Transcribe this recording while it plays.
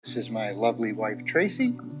This is my lovely wife,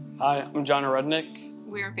 Tracy. Hi, I'm John Rudnick.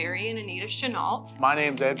 We're Barry and Anita Chenault. My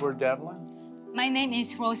name's Edward Devlin. My name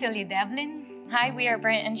is Rosalie Devlin. Hi, we are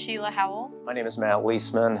Brent and Sheila Howell. My name is Matt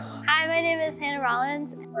Leisman. Hi, my name is Hannah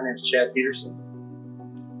Rollins. My name is Chad Peterson.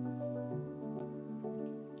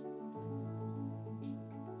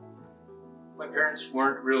 My parents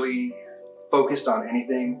weren't really focused on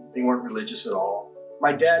anything. They weren't religious at all.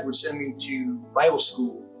 My dad would send me to Bible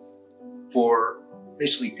school for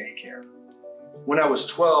basically daycare. When I was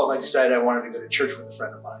 12, I decided I wanted to go to church with a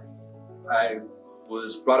friend of mine. I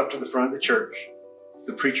was brought up to the front of the church.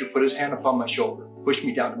 The preacher put his hand upon my shoulder, pushed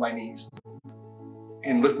me down to my knees,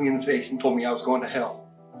 and looked me in the face and told me I was going to hell.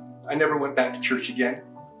 I never went back to church again.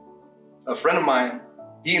 A friend of mine,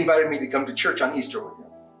 he invited me to come to church on Easter with him.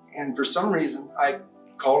 And for some reason, I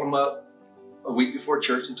called him up a week before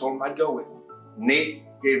church and told him I'd go with him. Nate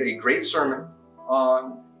gave a great sermon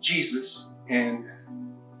on Jesus and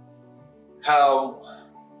how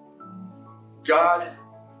God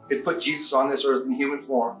had put Jesus on this earth in human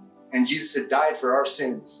form, and Jesus had died for our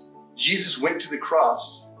sins. Jesus went to the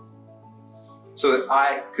cross so that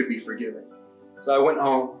I could be forgiven. So I went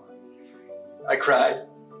home, I cried,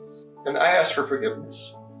 and I asked for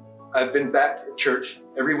forgiveness. I've been back at church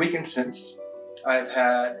every weekend since. I've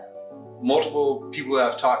had multiple people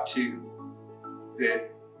that I've talked to that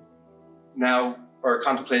now are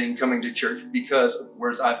contemplating coming to church because of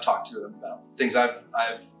words I've talked to them about, things I've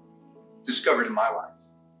discovered in my life.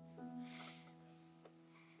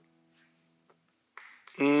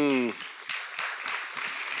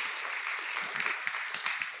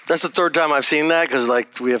 That's the third time I've seen that because,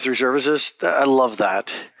 we have 3 services. I love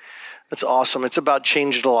that. That's awesome. It's about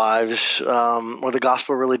changed lives, where the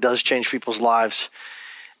gospel really does change people's lives.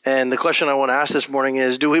 And the question I want to ask this morning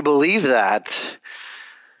is, do we believe that?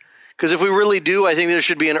 Because if we really do, I think there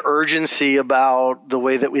should be an urgency about the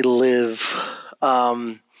way that we live.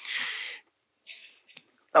 I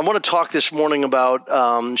want to talk this morning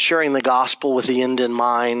about sharing the gospel with the end in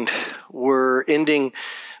mind. We're ending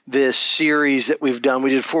this series that we've done. We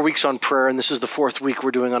did 4 weeks on prayer, and this is the 4th week we're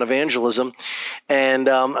doing on evangelism. And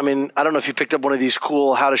I don't know if you picked up one of these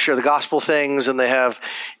cool how to share the gospel things, and they have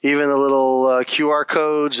even the little QR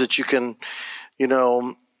codes that you can,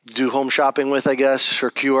 do home shopping with, I guess, or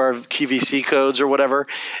QVC codes or whatever.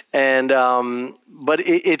 And but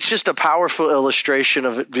it's just a powerful illustration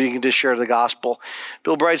of it being to share the gospel.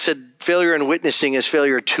 Bill Bright said, failure in witnessing is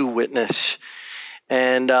failure to witness.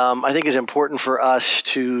 And I think it's important for us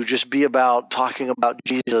to just be about talking about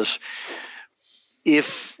Jesus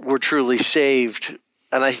if we're truly saved.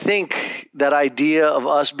 And I think that idea of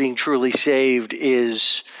us being truly saved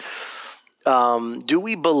is, do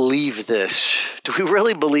we believe this? Do we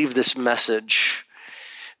really believe this message?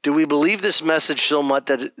 Do we believe this message so much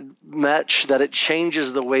that it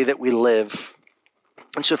changes the way that we live?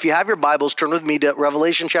 And so if you have your Bibles, turn with me to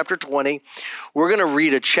Revelation chapter 20. We're going to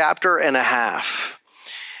read a chapter and a half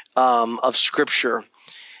of Scripture.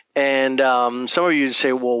 And some of you would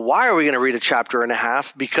say, well, why are we going to read a chapter and a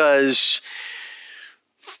half? Because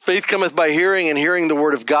faith cometh by hearing, and hearing the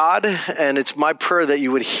word of God. And it's my prayer that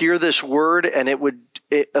you would hear this word and it would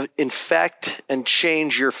infect and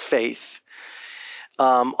change your faith.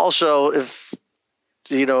 Also, if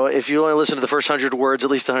you only listen to the first 100 words, at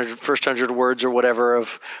least the first 100 words or whatever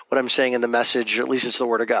of what I'm saying in the message, at least it's the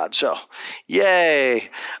word of God. So, yay.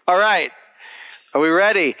 All right. Are we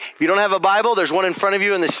ready? If you don't have a Bible, there's one in front of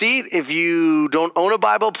you in the seat. If you don't own a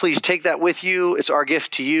Bible, please take that with you. It's our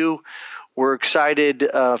gift to you. We're excited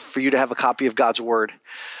for you to have a copy of God's Word.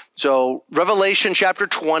 So, Revelation chapter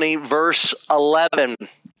 20, verse 11.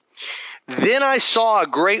 Then I saw a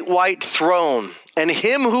great white throne, and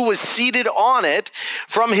him who was seated on it.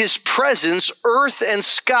 From his presence, earth and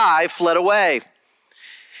sky fled away,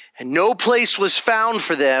 and no place was found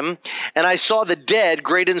for them. And I saw the dead,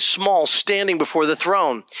 great and small, standing before the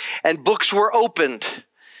throne, and books were opened.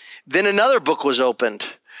 Then another book was opened,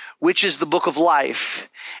 which is the book of life.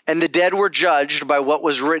 And the dead were judged by what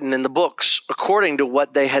was written in the books, according to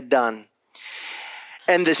what they had done.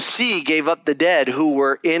 And the sea gave up the dead who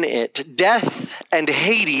were in it. Death and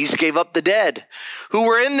Hades gave up the dead who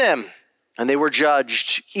were in them, and they were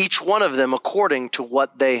judged, each one of them according to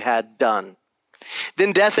what they had done.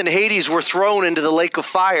 Then death and Hades were thrown into the lake of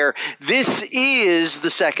fire. This is the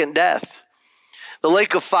second death, the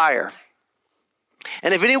lake of fire.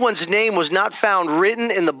 And if anyone's name was not found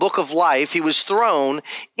written in the book of life, he was thrown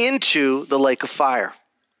into the lake of fire.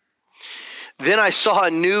 Then I saw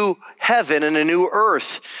a new heaven and a new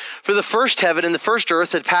earth. For the first heaven and the first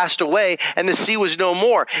earth had passed away, and the sea was no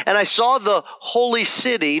more. And I saw the holy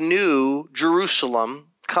city, New Jerusalem,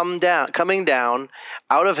 coming down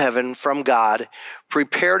out of heaven from God,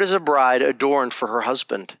 prepared as a bride adorned for her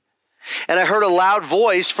husband. And I heard a loud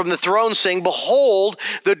voice from the throne saying, behold,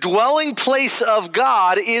 the dwelling place of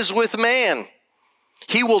God is with man.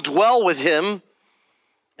 He will dwell with him,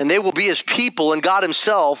 and they will be his people, and God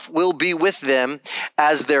himself will be with them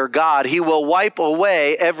as their God. He will wipe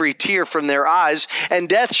away every tear from their eyes, and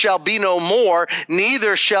death shall be no more,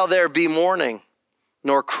 neither shall there be mourning,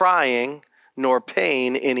 nor crying, nor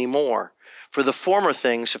pain anymore. For the former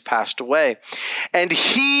things have passed away. And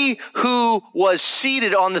he who was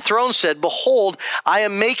seated on the throne said, behold, I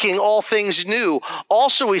am making all things new.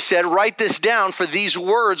 Also he said, write this down, for these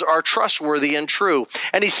words are trustworthy and true.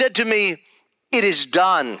 And he said to me, it is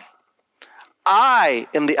done. I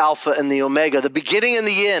am the Alpha and the Omega, the beginning and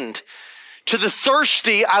the end. To the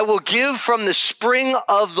thirsty I will give from the spring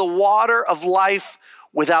of the water of life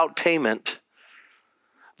without payment.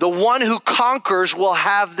 The one who conquers will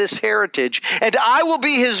have this heritage, and I will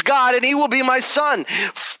be his God, and he will be my son.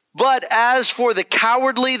 But as for the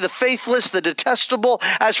cowardly, the faithless, the detestable,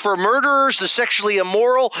 as for murderers, the sexually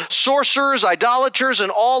immoral, sorcerers, idolaters,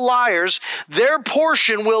 and all liars, their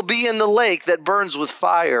portion will be in the lake that burns with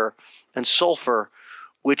fire and sulfur,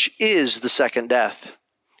 which is the second death.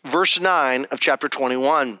 Verse 9 of chapter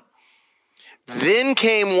 21. Then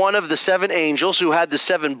came one of the seven angels who had the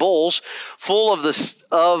seven bowls full of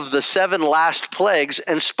the seven last plagues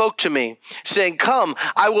and spoke to me, saying, come,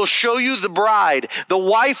 I will show you the bride, the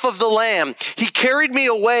wife of the Lamb. He carried me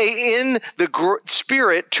away in the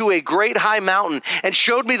spirit to a great high mountain and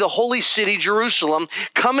showed me the holy city, Jerusalem,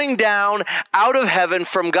 coming down out of heaven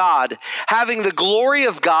from God, having the glory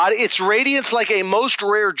of God, its radiance like a most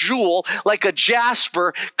rare jewel, like a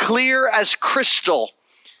jasper, clear as crystal.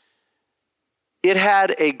 It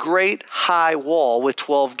had a great high wall with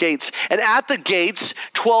 12 gates, and at the gates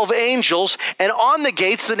 12 angels, and on the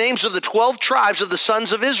gates the names of the 12 tribes of the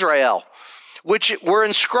sons of Israel, which were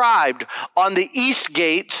inscribed on the east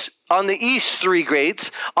gates, on the east 3 gates,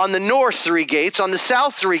 on the north 3 gates, on the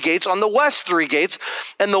south 3 gates, on the west 3 gates.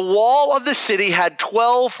 And the wall of the city had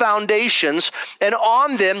 12 foundations, and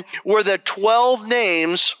on them were the 12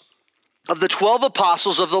 names of the 12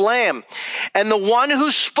 apostles of the Lamb. And the one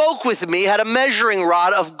who spoke with me had a measuring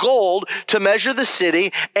rod of gold to measure the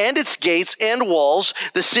city and its gates and walls.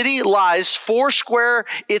 The city lies 4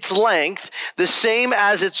 its length, the same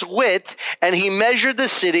as its width. And he measured the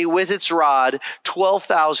city with its rod,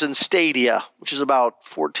 12,000 stadia, which is about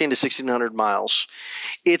 1,400 to 1,600 miles.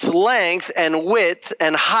 Its length and width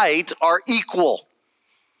and height are equal.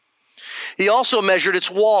 He also measured its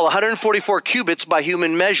wall, 144 cubits by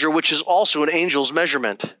human measure, which is also an angel's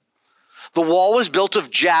measurement. The wall was built of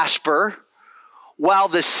jasper, while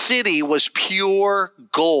the city was pure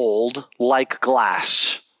gold like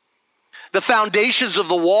glass. The foundations of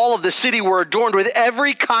the wall of the city were adorned with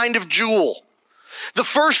every kind of jewel. The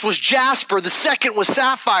first was jasper, the second was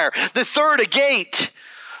sapphire, the third agate,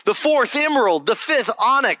 the fourth emerald, the fifth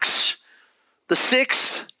onyx, the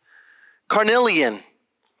sixth carnelian,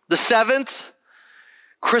 the seventh,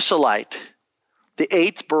 chrysolite, the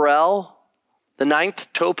eighth, beryl, the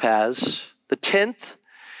ninth, topaz, the 10th,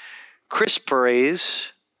 chrysoprase,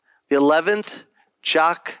 the 11th,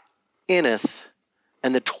 jacinth,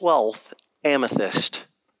 and the 12th, amethyst.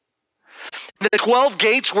 The 12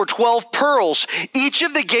 gates were 12 pearls, each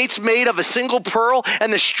of the gates made of a single pearl,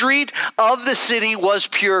 and the street of the city was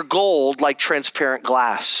pure gold, like transparent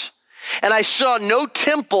glass. And I saw no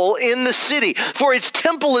temple in the city, for its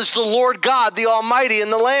temple is the Lord God, the Almighty,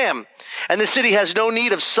 and the Lamb. And the city has no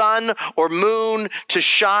need of sun or moon to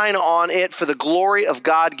shine on it, for the glory of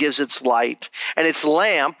God gives its light. And its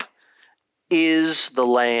lamp is the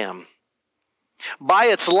Lamb. By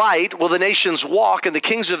its light will the nations walk, and the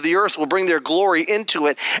kings of the earth will bring their glory into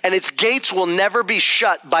it. And its gates will never be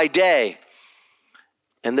shut by day,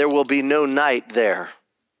 and there will be no night there.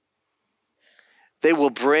 They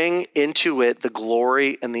will bring into it the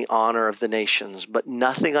glory and the honor of the nations, but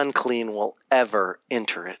nothing unclean will ever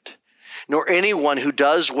enter it, nor anyone who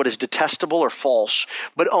does what is detestable or false,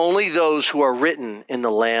 but only those who are written in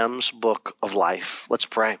the Lamb's book of life. Let's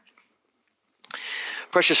pray.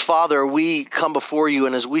 Precious Father, we come before you,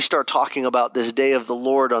 and as we start talking about this day of the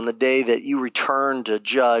Lord, on the day that you return to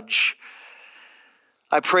judge,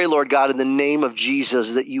 I pray, Lord God, in the name of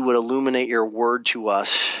Jesus, that you would illuminate your word to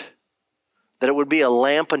us, that it would be a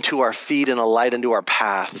lamp unto our feet and a light unto our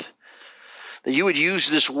path, that you would use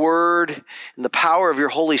this word and the power of your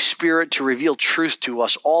Holy Spirit to reveal truth to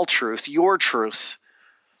us, all truth, your truth.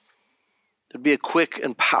 It would be a quick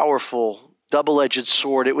and powerful double-edged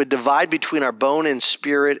sword. It would divide between our bone and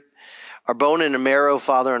spirit, our bone and marrow,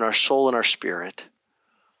 Father, and our soul and our spirit.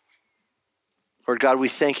 Lord God, we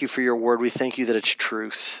thank you for your word. We thank you that it's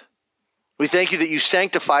truth. We thank you that you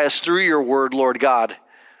sanctify us through your word, Lord God.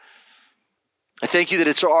 I thank you that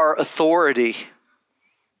it's our authority,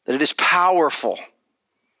 that it is powerful.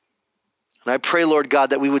 And I pray, Lord God,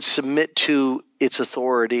 that we would submit to its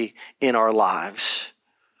authority in our lives.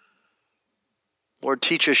 Lord,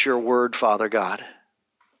 teach us your word, Father God.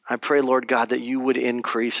 I pray, Lord God, that you would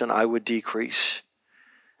increase and I would decrease.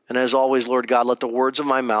 And as always, Lord God, let the words of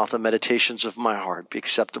my mouth and meditations of my heart be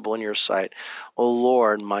acceptable in your sight. O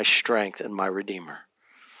Lord, my strength and my Redeemer.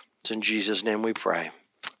 It's in Jesus' name we pray.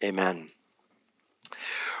 Amen.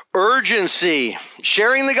 Urgency,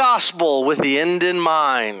 sharing the gospel with the end in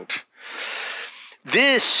mind.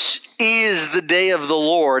 This is the day of the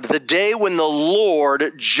Lord, the day when the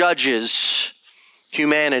Lord judges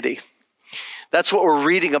humanity. That's what we're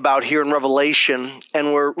reading about here in Revelation,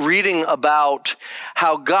 and we're reading about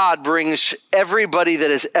how God brings everybody that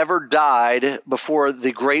has ever died before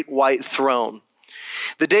the great white throne.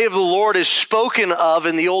 The day of the Lord is spoken of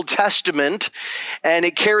in the Old Testament, and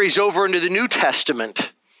it carries over into the New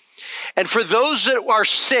Testament. And for those that are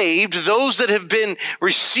saved, those that have been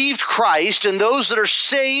received Christ, and those that are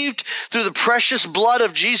saved through the precious blood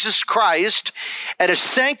of Jesus Christ and are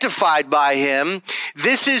sanctified by him,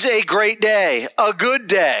 this is a great day, a good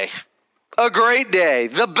day, a great day,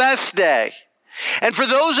 the best day. And for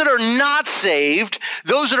those that are not saved,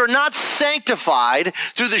 those that are not sanctified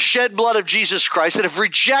through the shed blood of Jesus Christ, that have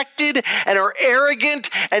rejected and are arrogant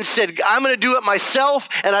and said, I'm going to do it myself,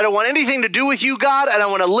 and I don't want anything to do with you, God, and I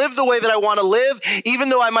want to live the way that I want to live, even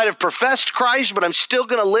though I might have professed Christ, but I'm still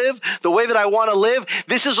going to live the way that I want to live.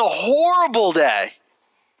 This is a horrible day.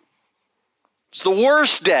 It's the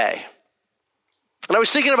worst day. And I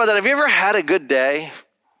was thinking about that. Have you ever had a good day?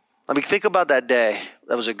 I mean, think about that day.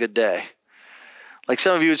 That was a good day. Like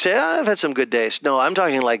some of you would say, I've had some good days. No, I'm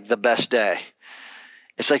talking like the best day.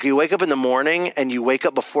 It's like you wake up in the morning and you wake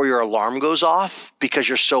up before your alarm goes off because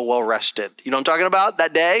you're so well rested. You know what I'm talking about?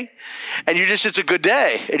 That day? And it's a good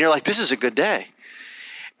day. And you're like, this is a good day.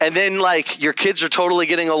 And then like your kids are totally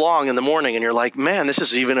getting along in the morning and you're like, man, this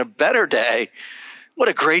is even a better day. What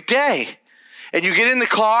a great day. And you get in the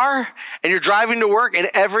car and you're driving to work and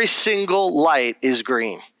every single light is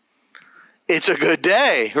green. It's a good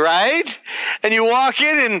day, right? And you walk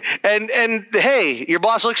in and hey, your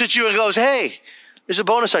boss looks at you and goes, hey, there's a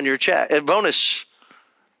bonus on your check, a bonus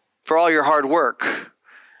for all your hard work.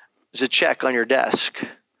 There's a check on your desk.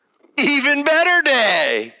 Even better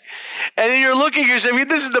day. And then you're looking at yourself,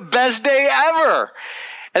 this is the best day ever.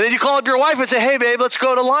 And then you call up your wife and say, hey, babe, let's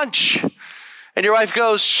go to lunch. And your wife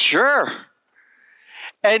goes, sure.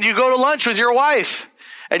 And you go to lunch with your wife.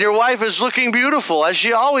 And your wife is looking beautiful, as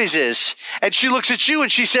she always is. And she looks at you and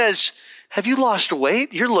she says, have you lost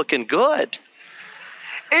weight? You're looking good.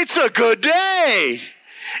 It's a good day.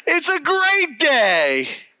 It's a great day.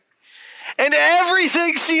 And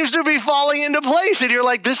everything seems to be falling into place. And you're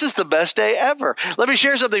like, this is the best day ever. Let me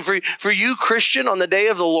share something for you, Christian, on the day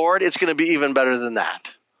of the Lord. It's going to be even better than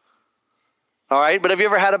that. All right? But have you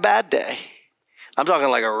ever had a bad day? I'm talking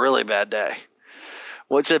like a really bad day.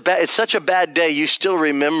 Well, it's such a bad day, you still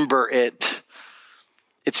remember it.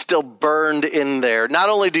 It's still burned in there. Not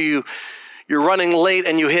only you're running late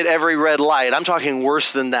and you hit every red light. I'm talking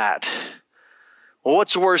worse than that. Well,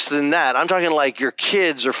 what's worse than that? I'm talking like your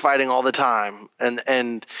kids are fighting all the time.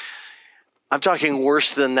 And I'm talking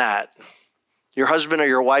worse than that. Your husband or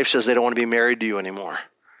your wife says they don't want to be married to you anymore.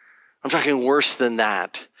 I'm talking worse than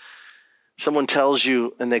that. Someone tells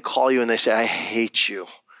you and they call you and they say, I hate you.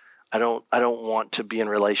 I don't want to be in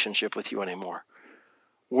relationship with you anymore.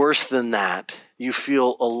 Worse than that, you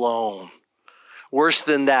feel alone. Worse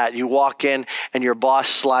than that, you walk in and your boss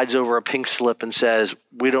slides over a pink slip and says,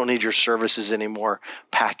 we don't need your services anymore.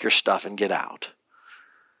 Pack your stuff and get out.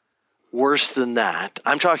 Worse than that,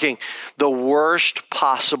 I'm talking the worst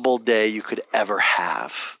possible day you could ever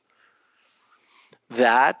have.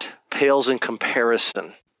 That pales in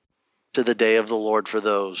comparison to the day of the Lord for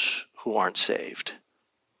those who aren't saved.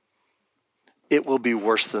 It will be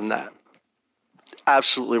worse than that.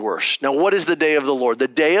 Absolutely worse. Now, what is the day of the Lord? The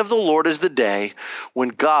day of the Lord is the day when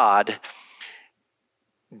God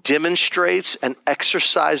demonstrates and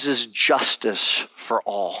exercises justice for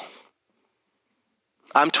all.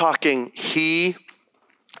 I'm talking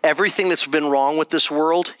everything that's been wrong with this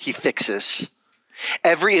world, he fixes.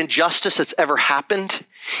 Every injustice that's ever happened,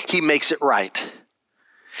 he makes it right.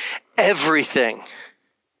 Everything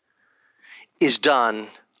is done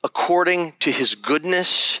according to his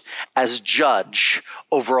goodness as judge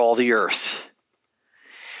over all the earth.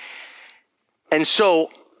 And so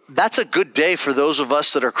that's a good day for those of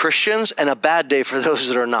us that are Christians and a bad day for those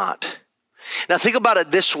that are not. Now think about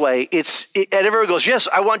it this way. And everyone goes, yes,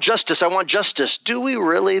 I want justice. I want justice. Do we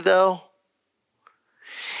really though?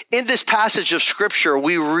 In this passage of scripture,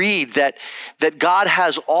 we read that God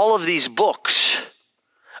has all of these books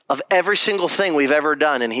of every single thing we've ever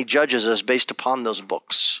done, and he judges us based upon those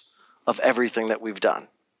books of everything that we've done.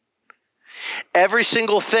 Every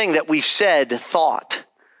single thing that we've said, thought.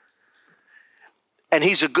 And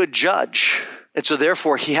he's a good judge. And so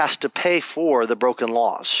therefore, he has to pay for the broken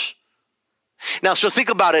laws. Now, so think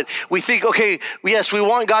about it. We think, okay, yes, we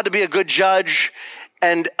want God to be a good judge.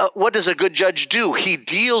 And what does a good judge do? He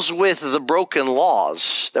deals with the broken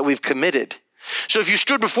laws that we've committed. So if you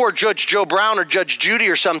stood before Judge Joe Brown or Judge Judy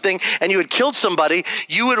or something and you had killed somebody,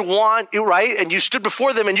 you would want, right? And you stood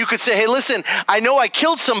before them and you could say, hey, listen, I know I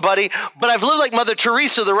killed somebody, but I've lived like Mother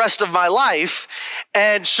Teresa the rest of my life.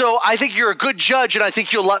 And so I think you're a good judge and I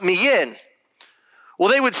think you'll let me in. Well,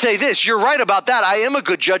 they would say this, you're right about that. I am a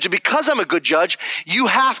good judge. And because I'm a good judge, you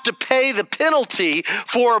have to pay the penalty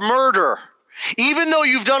for murder. Even though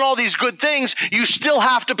you've done all these good things, you still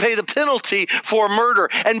have to pay the penalty for murder.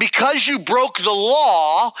 And because you broke the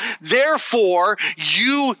law, therefore,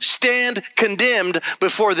 you stand condemned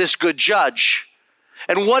before this good judge.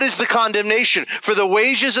 And what is the condemnation? For the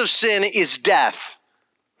wages of sin is death.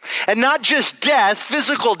 And not just death,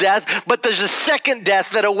 physical death, but there's a second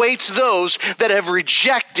death that awaits those that have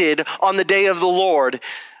rejected on the day of the Lord,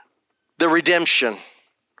 the redemption.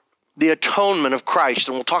 The atonement of Christ.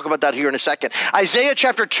 And we'll talk about that here in a second. Isaiah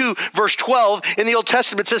chapter 2, verse 12 in the Old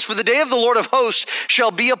Testament says, for the day of the Lord of hosts shall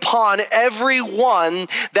be upon every one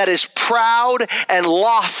that is proud and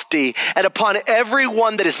lofty, and upon every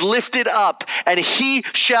one that is lifted up, and he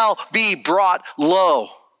shall be brought low.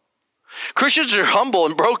 Christians are humble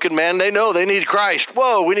and broken, man. They know they need Christ.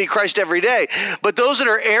 Whoa, we need Christ every day. But those that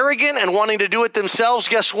are arrogant and wanting to do it themselves,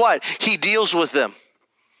 guess what? He deals with them.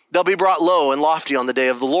 They'll be brought low and lofty on the day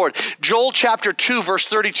of the Lord. Joel chapter 2 verse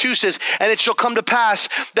 32 says, and it shall come to pass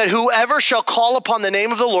that whoever shall call upon the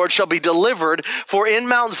name of the Lord shall be delivered, for in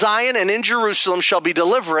Mount Zion and in Jerusalem shall be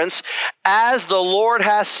deliverance, as the Lord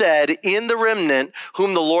hath said, in the remnant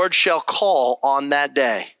whom the Lord shall call on that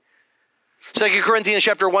day. 2 Corinthians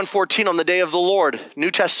chapter 1:14 on the day of the Lord,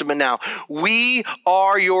 New Testament now. We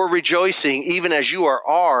are your rejoicing, even as you are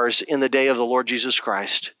ours in the day of the Lord Jesus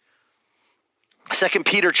Christ. 2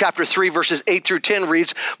 Peter chapter 3 verses 8 through 10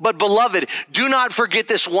 reads, but beloved, do not forget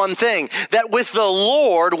this one thing, that with the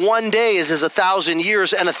Lord 1 day is as 1,000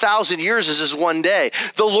 years, and 1,000 years is as 1 day.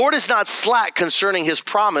 The Lord is not slack concerning his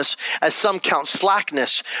promise, as some count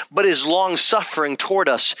slackness, but is long-suffering toward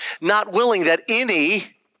us, not willing that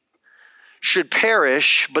any should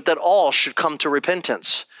perish, but that all should come to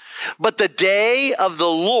repentance. But the day of the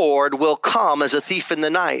Lord will come as a thief in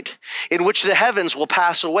the night, in which the heavens will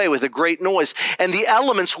pass away with a great noise, and the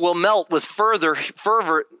elements will melt with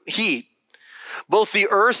fervent heat. Both the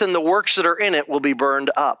earth and the works that are in it will be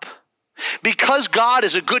burned up. Because God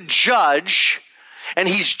is a good judge, and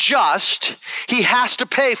he's just, he has to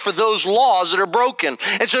pay for those laws that are broken.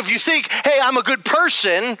 And so if you think, hey, I'm a good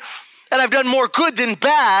person, and I've done more good than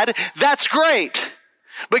bad, that's great.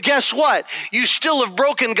 But guess what? You still have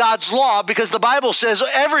broken God's law, because the Bible says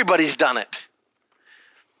everybody's done it.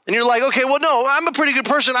 And you're like, okay, well, no, I'm a pretty good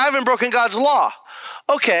person. I haven't broken God's law.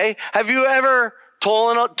 Okay, have you ever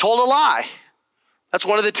told a lie? That's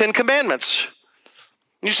one of the 10 commandments.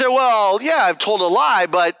 And you say, well, yeah, I've told a lie,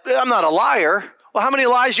 but I'm not a liar. Well, how many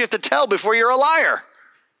lies do you have to tell before you're a liar?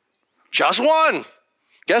 Just one.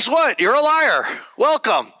 Guess what? You're a liar.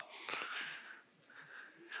 Welcome.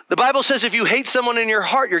 The Bible says if you hate someone in your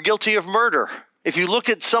heart, you're guilty of murder. If you look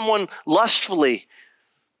at someone lustfully,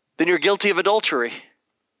 then you're guilty of adultery.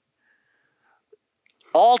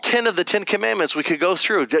 All 10 of the 10 commandments we could go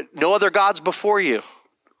through. No other gods before you.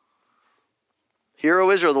 Hear,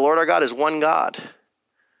 O Israel, the Lord our God is one God.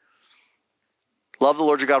 Love the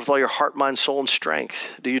Lord your God with all your heart, mind, soul, and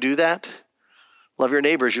strength. Do you do that? Love your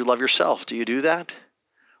neighbors, you love yourself. Do you do that?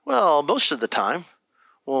 Well, most of the time.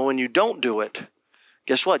 Well, when you don't do it,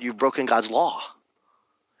 guess what? You've broken God's law.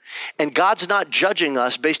 And God's not judging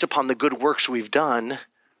us based upon the good works we've done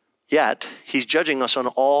yet. He's judging us on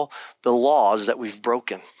all the laws that we've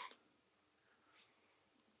broken.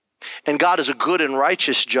 And God is a good and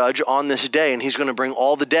righteous judge on this day, and he's going to bring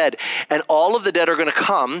all the dead. And all of the dead are going to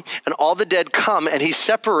come, and all the dead come, and he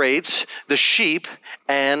separates the sheep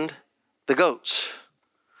and the goats.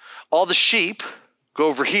 All the sheep go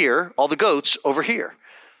over here, all the goats over here.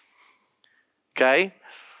 Okay?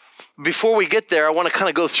 Before we get there, I want to kind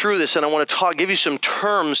of go through this, and I want to give you some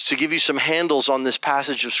terms to give you some handles on this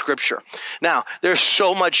passage of Scripture. Now, there's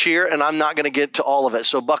so much here, and I'm not going to get to all of it,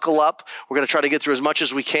 so buckle up. We're going to try to get through as much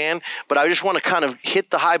as we can, but I just want to kind of hit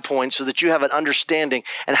the high points so that you have an understanding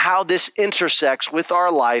and how this intersects with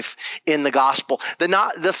our life in the gospel.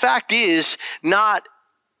 The fact is not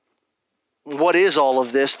what is all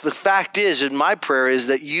of this. The fact is, in my prayer, is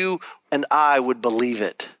that you and I would believe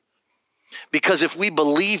it. Because if we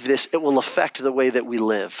believe this, it will affect the way that we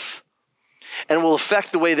live. And it will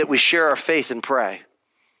affect the way that we share our faith and pray.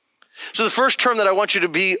 So the first term that I want you to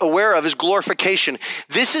be aware of is glorification.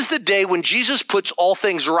 This is the day when Jesus puts all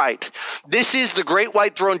things right. This is the great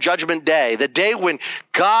white throne judgment day, the day when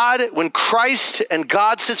Christ and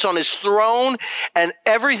God sits on his throne and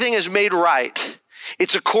everything is made right.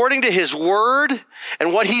 It's according to his word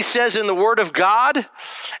and what he says in the word of God.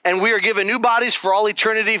 And we are given new bodies for all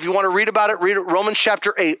eternity. If you want to read about it, read Romans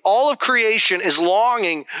chapter 8. All of creation is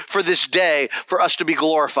longing for this day for us to be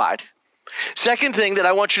glorified. Second thing that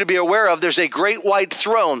I want you to be aware of, there's a great white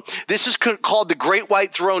throne. This is called the great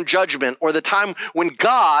white throne judgment, or the time when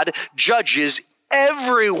God judges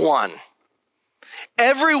everyone.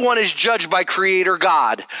 Everyone is judged by Creator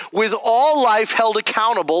God, with all life held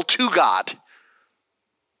accountable to God.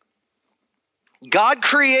 God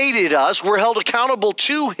created us, we're held accountable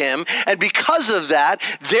to him, and because of that,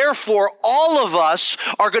 therefore, all of us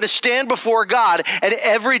are going to stand before God, and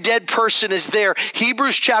every dead person is there.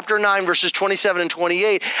 Hebrews chapter 9, verses 27 and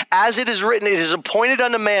 28, as it is written, it is appointed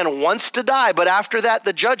unto man once to die, but after that,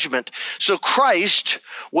 the judgment. So Christ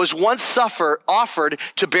was once offered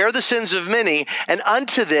to bear the sins of many, and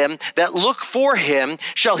unto them that look for him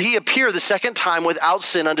shall he appear the second time without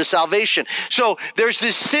sin unto salvation. So there's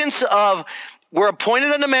this sense of, we're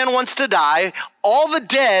appointed unto man once to die. All the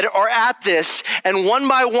dead are at this, and one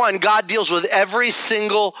by one, God deals with every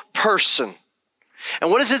single person. And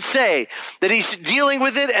what does it say? That he's dealing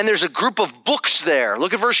with it, and there's a group of books there.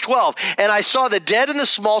 Look at verse 12. And I saw the dead and the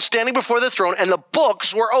small standing before the throne, and the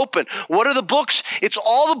books were open. What are the books? It's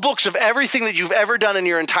all the books of everything that you've ever done in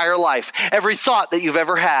your entire life. Every thought that you've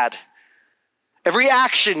ever had. Every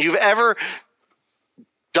action you've ever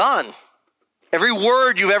done. Every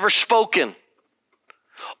word you've ever spoken.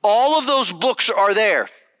 All of those books are there.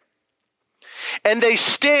 And they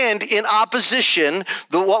stand in opposition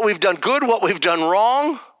to what we've done good, what we've done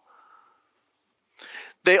wrong.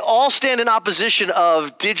 They all stand in opposition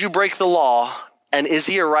of, did you break the law? And is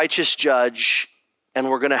he a righteous judge? And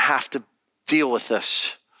we're going to have to deal with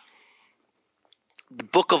this. The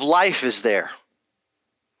book of life is there.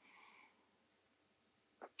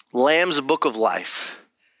 Lamb's book of life.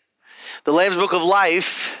 The Lamb's book of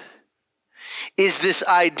life is this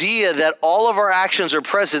idea that all of our actions are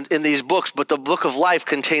present in these books, but the book of life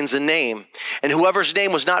contains a name. And whoever's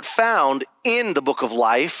name was not found in the book of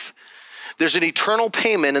life, there's an eternal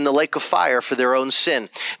payment in the lake of fire for their own sin.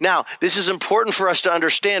 Now, this is important for us to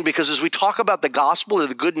understand, because as we talk about the gospel or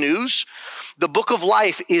the good news, the book of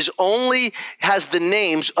life has the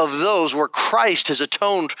names of those where Christ has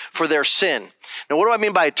atoned for their sin. Now, what do I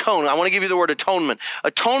mean by atone? I want to give you the word atonement.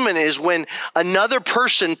 Atonement is when another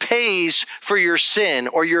person pays for your sin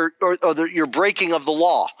or your breaking of the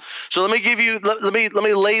law. So let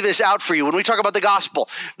me lay this out for you. When we talk about the gospel,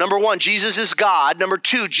 number one, Jesus is God. Number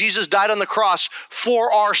two, Jesus died on the cross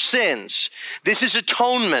for our sins. This is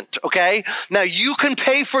atonement, okay? Now, you can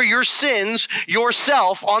pay for your sins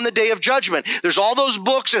yourself on the day of judgment. There's all those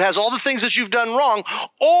books. It has all the things that you've done wrong.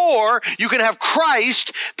 Or you can have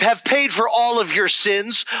Christ have paid for all of your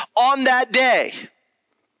sins on that day.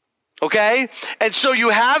 Okay? And so you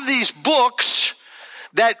have these books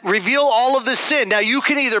that reveal all of the sin. Now, you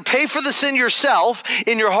can either pay for the sin yourself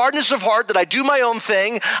in your hardness of heart, that I do my own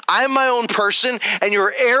thing, I'm my own person, and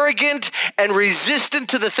you're arrogant and resistant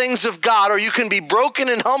to the things of God, or you can be broken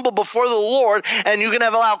and humble before the Lord, and you can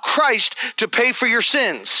allow Christ to pay for your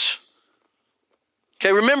sins.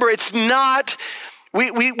 Okay, remember, it's not,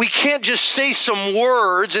 we can't just say some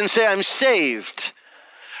words and say, I'm saved.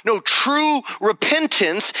 No, true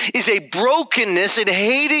repentance is a brokenness in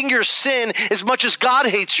hating your sin as much as God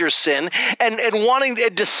hates your sin, and wanting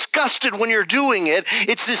and disgusted when you're doing it.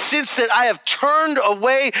 It's the sense that I have turned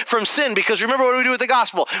away from sin, because remember what do we do with the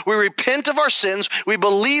gospel? We repent of our sins, we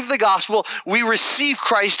believe the gospel, we receive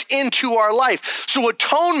Christ into our life. So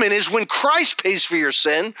atonement is when Christ pays for your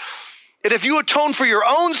sin. And if you atone for your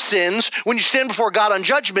own sins, when you stand before God on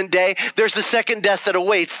judgment day, there's the second death that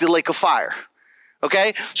awaits, the lake of fire.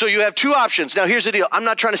 Okay? So you have two options. Now, here's the deal. I'm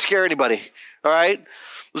not trying to scare anybody. All right?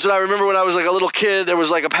 Listen, I remember when I was like a little kid, there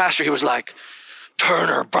was like a pastor. He was like, turn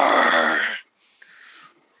or burn.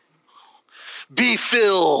 be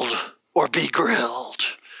filled or be grilled.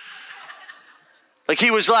 Like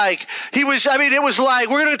it was like,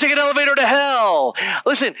 we're going to take an elevator to hell.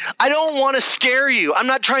 Listen, I don't want to scare you. I'm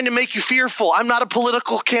not trying to make you fearful. I'm not a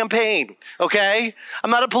political campaign, okay? I'm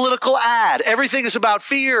not a political ad. Everything is about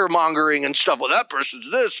fear mongering and stuff. Well, that person's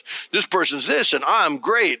this person's this, and I'm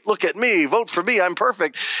great. Look at me, vote for me, I'm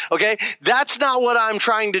perfect, okay? That's not what I'm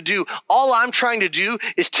trying to do. All I'm trying to do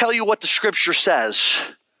is tell you what the scripture says.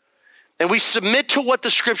 And we submit to what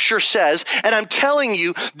the scripture says, and I'm telling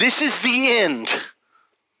you, this is the end.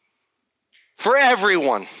 For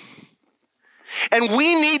everyone. And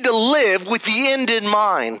we need to live with the end in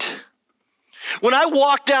mind. When I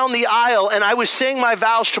walked down the aisle and I was saying my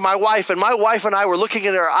vows to my wife, and my wife and I were looking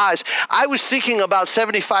in her eyes, I was thinking about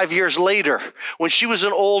 75 years later when she was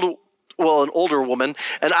an older woman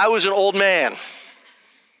and I was an old man.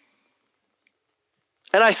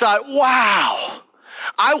 And I thought, wow,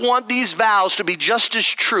 I want these vows to be just as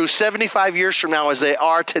true 75 years from now as they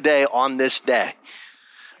are today on this day.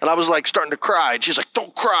 And I was like starting to cry. And she's like,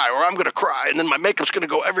 don't cry or I'm going to cry. And then my makeup's going to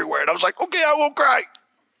go everywhere. And I was like, okay, I won't cry.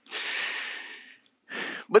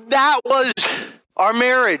 But that was our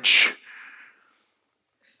marriage.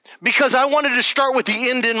 Because I wanted to start with the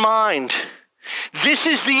end in mind. This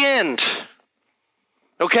is the end.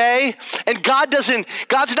 Okay? And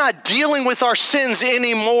God's not dealing with our sins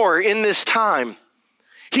anymore in this time.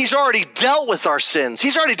 He's already dealt with our sins.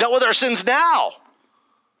 He's already dealt with our sins now.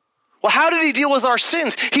 Well, how did he deal with our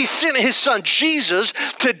sins? He sent his son Jesus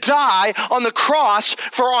to die on the cross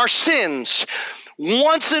for our sins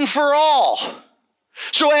once and for all.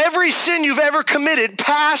 So every sin you've ever committed,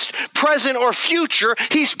 past, present, or future,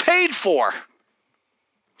 he's paid for.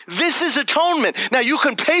 This is atonement. Now, you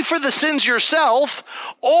can pay for the sins yourself,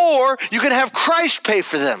 or you can have Christ pay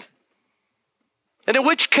for them. And in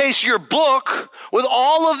which case, your book, with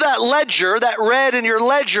all of that ledger, that red in your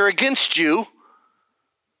ledger against you,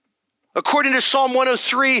 according to Psalm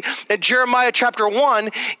 103 and Jeremiah chapter 1,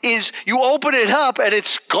 is you open it up and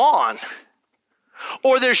it's gone.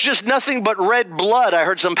 Or there's just nothing but red blood, I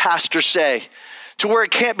heard some pastors say, to where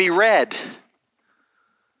it can't be read.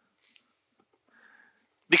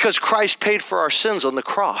 Because Christ paid for our sins on the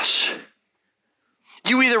cross.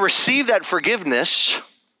 You either receive that forgiveness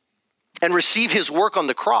and receive his work on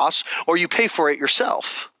the cross, or you pay for it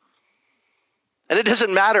yourself. And it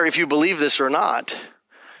doesn't matter if you believe this or not,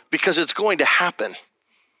 because it's going to happen.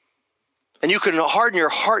 And you can harden your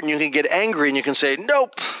heart and you can get angry and you can say,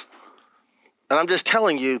 nope. And I'm just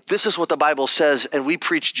telling you, this is what the Bible says, and we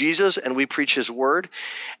preach Jesus and we preach his word,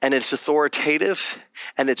 and it's authoritative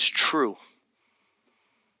and it's true.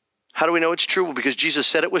 How do we know it's true? Well, because Jesus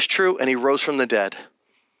said it was true and he rose from the dead.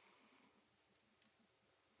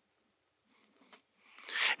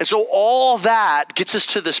 And so all that gets us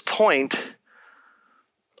to this point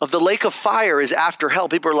of the lake of fire is after hell.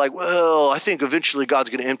 People are like, well, I think eventually God's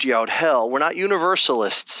going to empty out hell. We're not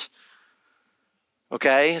universalists.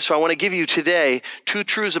 Okay? So I want to give you today 2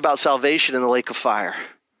 truths about salvation in the lake of fire.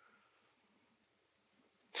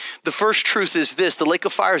 The first truth is this: the lake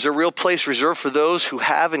of fire is a real place reserved for those who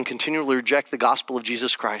have and continually reject the gospel of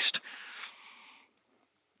Jesus Christ.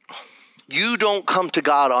 You don't come to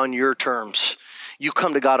God on your terms. You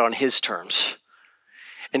come to God on his terms.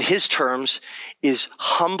 And his terms is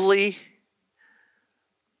humbly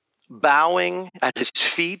bowing at his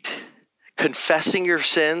feet, confessing your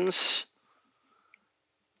sins,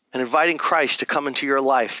 and inviting Christ to come into your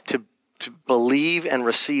life to believe and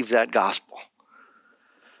receive that gospel.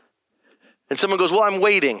 And someone goes, well, I'm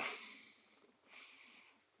waiting.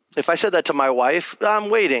 If I said that to my wife, I'm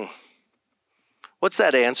waiting. What's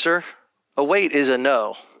that answer? A wait is a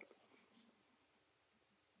no.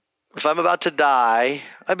 If I'm about to die,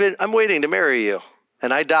 I'm waiting to marry you,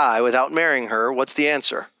 and I die without marrying her, what's the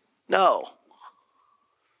answer? No.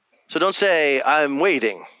 So don't say, I'm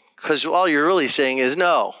waiting, because all you're really saying is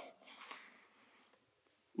no.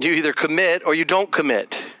 You either commit or you don't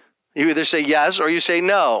commit. You either say yes or you say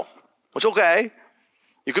no. It's okay.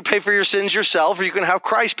 You could pay for your sins yourself, or you can have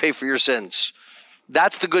Christ pay for your sins.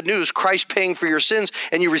 That's the good news. Christ paying for your sins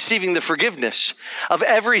and you receiving the forgiveness of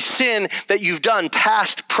every sin that you've done,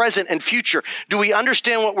 past, present, and future. Do we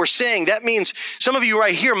understand what we're saying? That means some of you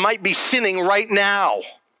right here might be sinning right now.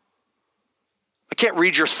 I can't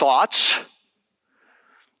read your thoughts.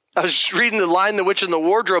 I was reading The Lion, the Witch, and the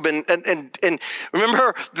Wardrobe, and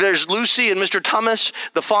remember, there's Lucy and Mr. Thomas,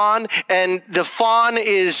 the fawn, and the fawn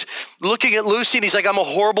is looking at Lucy, and he's like, I'm a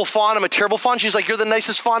horrible fawn, I'm a terrible fawn. She's like, you're the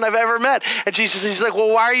nicest fawn I've ever met. And he's like,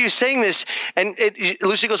 well, why are you saying this? And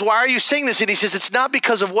Lucy goes, why are you saying this? And he says, it's not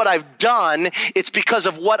because of what I've done, it's because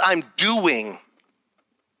of what I'm doing.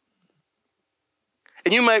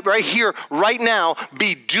 And you might right here, right now,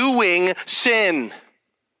 be doing sin.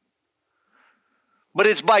 But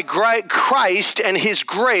it's by Christ and his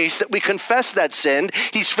grace that we confess that sin.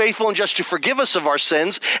 He's faithful and just to forgive us of our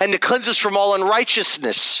sins and to cleanse us from all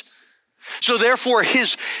unrighteousness. So therefore,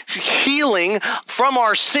 his healing from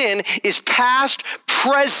our sin is past,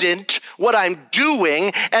 present, what I'm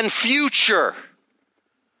doing, and future.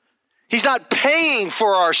 He's not paying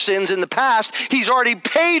for our sins in the past. He's already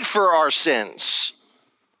paid for our sins.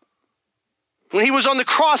 When he was on the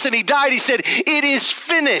cross and he died, he said, "It is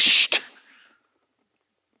finished."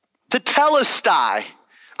 Tetelestai.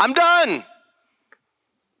 I'm done.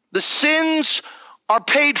 The sins are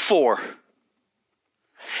paid for.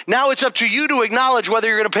 Now it's up to you to acknowledge whether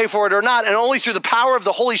you're going to pay for it or not, and only through the power of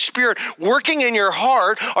the Holy Spirit working in your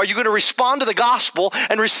heart are you going to respond to the gospel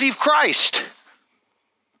and receive Christ.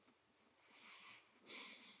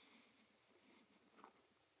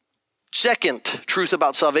 Second truth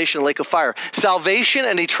about salvation and lake of fire. Salvation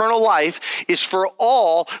and eternal life is for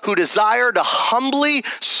all who desire to humbly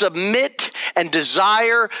submit and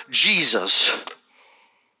desire Jesus.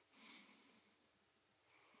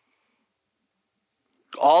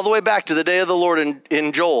 All the way back to the day of the Lord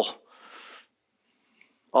in Joel.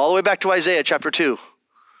 All the way back to Isaiah chapter 2.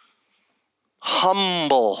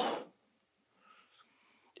 Humble.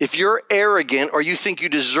 If you're arrogant or you think you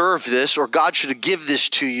deserve this or God should give this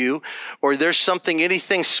to you or there's something,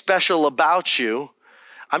 anything special about you,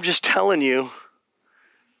 I'm just telling you,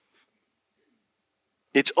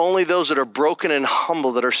 it's only those that are broken and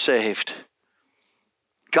humble that are saved.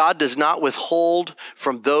 God does not withhold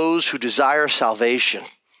from those who desire salvation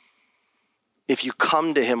if you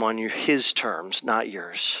come to him on his terms, not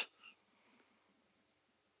yours.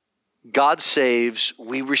 God saves,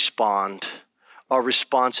 we respond. Our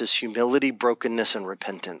response is humility, brokenness, and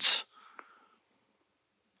repentance.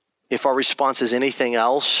 If our response is anything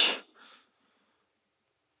else,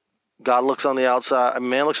 God looks on the outside,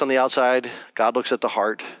 man looks on the outside, God looks at the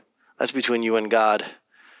heart. That's between you and God.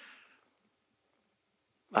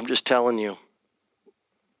 I'm just telling you,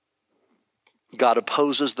 God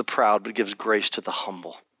opposes the proud, but gives grace to the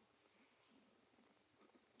humble.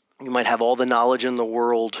 You might have all the knowledge in the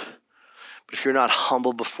world, but if you're not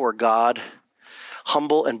humble before God,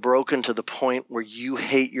 humble and broken to the point where you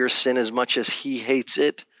hate your sin as much as he hates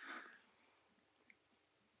it,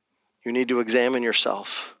 you need to examine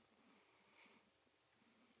yourself.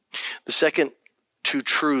 The second two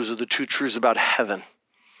truths are the two truths about heaven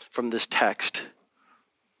from this text.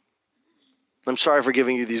 I'm sorry for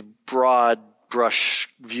giving you these broad brush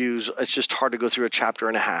views. It's just hard to go through a chapter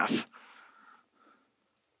and a half.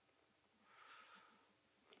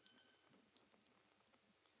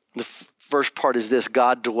 The first part is this: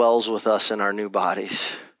 God dwells with us in our new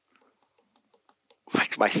bodies.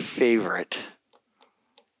 Like my favorite.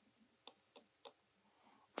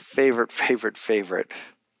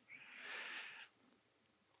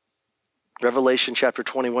 Revelation chapter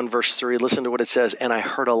 21, verse 3, listen to what it says. And I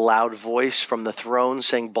heard a loud voice from the throne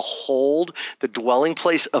saying, behold, the dwelling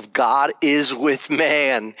place of God is with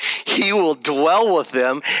man. He will dwell with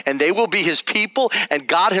them, and they will be his people, and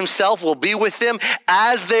God himself will be with them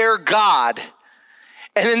as their God.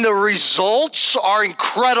 And then the results are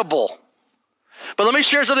incredible. But let me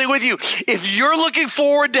share something with you. If you're looking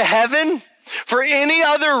forward to heaven for any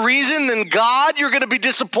other reason than God, you're going to be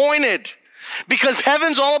disappointed. Because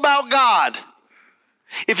heaven's all about God.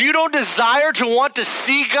 If you don't desire to want to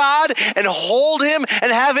see God and hold him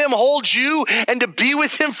and have him hold you and to be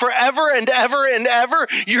with him forever and ever and ever,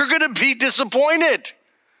 you're going to be disappointed.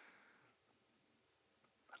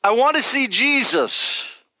 I want to see Jesus.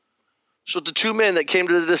 So the two men that came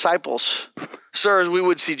to the disciples, sirs, we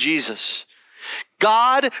would see Jesus.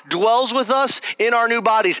 God dwells with us in our new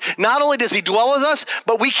bodies. Not only does he dwell with us,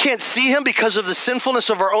 but we can't see him because of the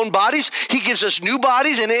sinfulness of our own bodies. He gives us new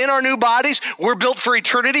bodies, and in our new bodies, we're built for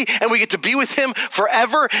eternity, and we get to be with him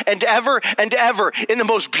forever and ever and ever in the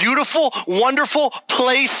most beautiful, wonderful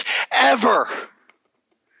place ever.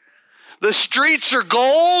 The streets are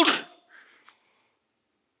gold.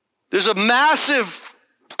 There's a massive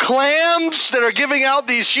clams that are giving out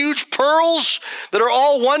these huge pearls that are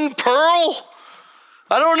all one pearl.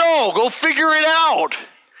 I don't know. Go figure it out.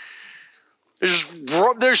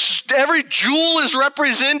 There's every jewel is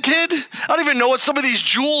represented. I don't even know what some of these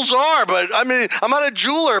jewels are, but I mean, I'm not a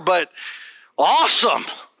jeweler, but awesome.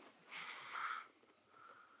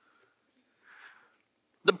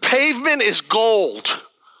 The pavement is gold.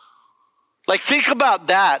 Like, think about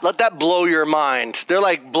that. Let that blow your mind. They're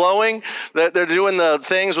like blowing. They're doing the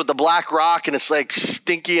things with the black rock, and it's like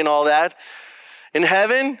stinky and all that. In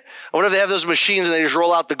heaven, I wonder if they have those machines and they just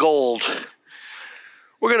roll out the gold.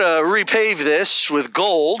 We're going to repave this with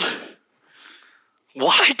gold.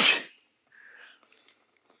 What?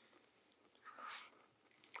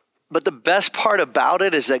 But the best part about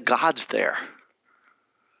it is that God's there.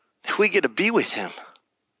 We get to be with him.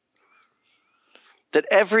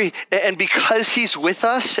 And because he's with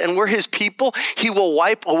us and we're his people, he will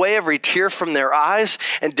wipe away every tear from their eyes,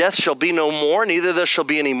 and death shall be no more. Neither there shall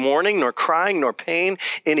be any mourning, nor crying, nor pain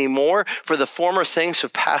anymore, for the former things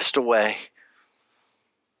have passed away.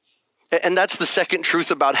 And that's the second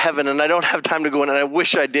truth about heaven. And I don't have time to go in, and I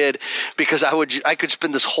wish I did, because I could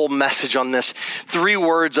spend this whole message on this. 3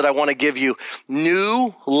 words that I want to give you.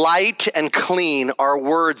 New, light, and clean are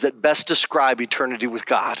words that best describe eternity with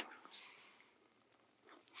God.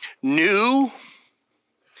 New,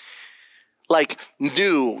 like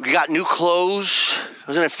new. You got new clothes.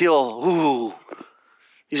 Doesn't it feel, ooh,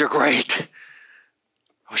 these are great.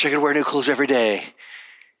 I wish I could wear new clothes every day.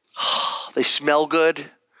 They smell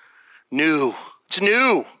good. New. It's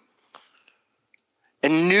new.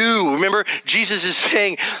 And new. Remember, Jesus is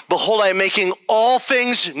saying, behold, I am making all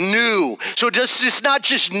things new. So it's not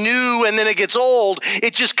just new and then it gets old.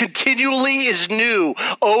 It just continually is new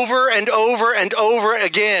over and over and over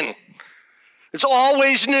again. It's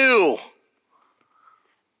always new.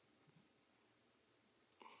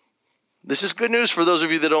 This is good news for those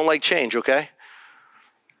of you that don't like change, okay?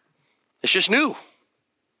 It's just new.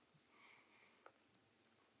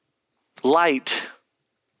 Light.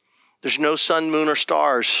 There's no sun, moon, or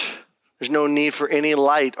stars. There's no need for any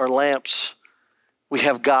light or lamps. We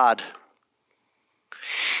have God.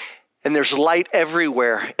 And there's light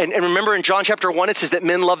everywhere. And remember in John chapter 1, it says that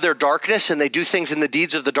men love their darkness and they do things in the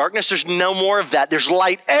deeds of the darkness. There's no more of that. There's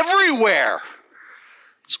light everywhere.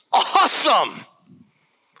 It's awesome.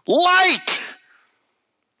 Light.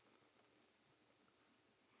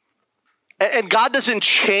 And God doesn't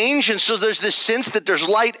change. And so there's this sense that there's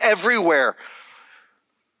light everywhere.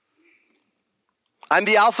 I'm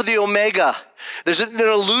the Alpha, the Omega. There's an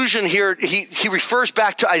allusion here. He refers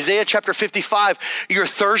back to Isaiah chapter 55. You're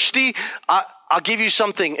thirsty? I'll give you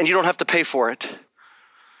something and you don't have to pay for it.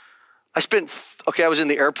 I was in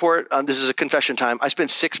the airport. This is a confession time. I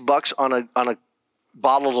spent $6 on a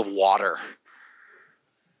bottle of water.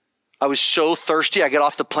 I was so thirsty. I get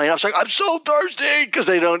off the plane. I was like, I'm so thirsty. Because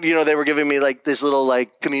they were giving me like this little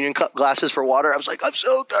like communion cup glasses for water. I was like, I'm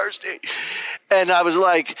so thirsty. And then I was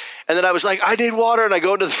like, I need water. And I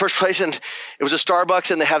go into the first place and it was a Starbucks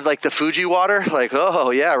and they have like the Fuji water. Like, oh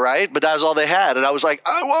yeah, right. But that was all they had. And I was like,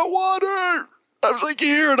 I want water. I was like,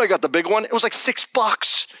 here. And I got the big one. It was like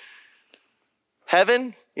 $6.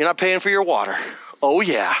 Heaven, you're not paying for your water. Oh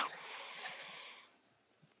yeah.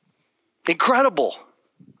 Incredible.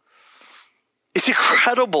 It's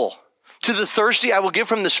incredible. To the thirsty, I will give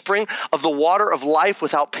from the spring of the water of life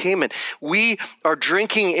without payment. We are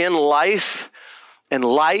drinking in life and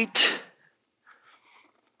light.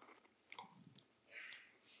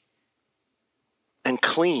 And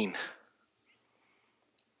clean.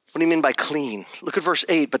 What do you mean by clean? Look at verse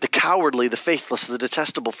 8. But the cowardly, the faithless, the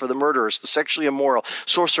detestable, for the murderers, the sexually immoral,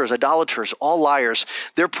 sorcerers, idolaters, all liars,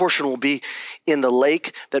 their portion will be in the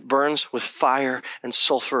lake that burns with fire and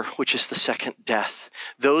sulfur, which is the second death.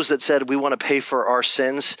 Those that said, we want to pay for our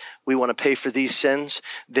sins, we want to pay for these sins,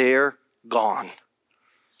 they're gone.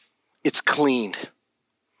 It's clean.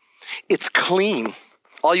 It's clean.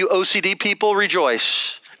 All you OCD people,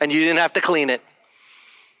 rejoice. And you didn't have to clean it.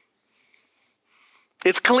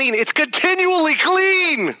 It's clean. It's continually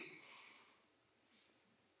clean.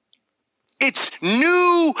 It's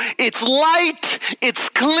new. It's light. It's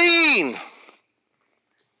clean.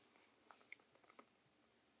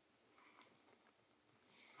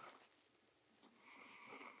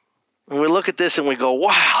 And we look at this and we go,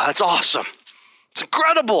 wow, that's awesome. It's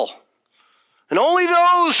incredible. And only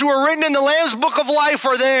those who are written in the Lamb's Book of Life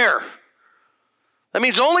are there. That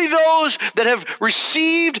means only those that have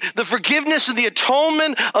received the forgiveness and the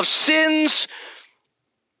atonement of sins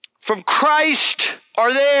from Christ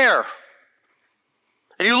are there.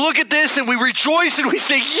 And you look at this and we rejoice and we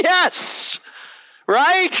say, yes,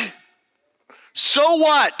 right? So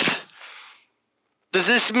what does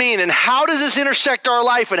this mean? And how does this intersect our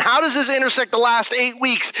life? And how does this intersect the last 8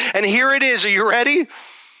 weeks? And here it is. Are you ready?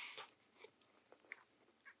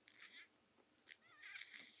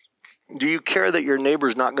 Do you care that your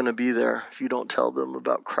neighbor's not going to be there if you don't tell them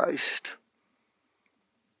about Christ?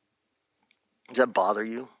 Does that bother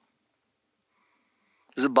you?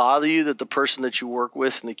 Does it bother you that the person that you work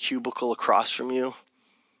with in the cubicle across from you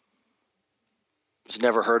has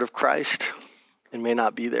never heard of Christ and may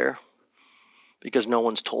not be there because no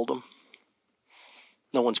one's told them?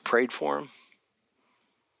 No one's prayed for him?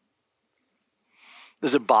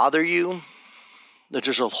 Does it bother you that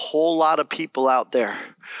there's a whole lot of people out there?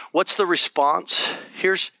 What's the response?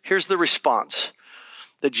 Here's the response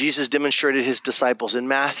that Jesus demonstrated his disciples in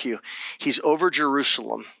Matthew. He's over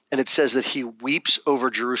Jerusalem, and it says that he weeps over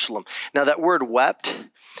Jerusalem. Now that word wept,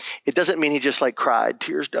 it doesn't mean he just like cried,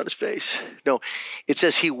 tears down his face. No, it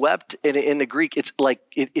says he wept, and in the Greek, it's like,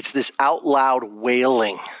 it's this out loud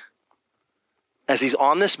wailing. As he's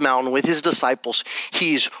on this mountain with his disciples,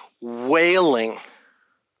 he's wailing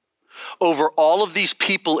over all of these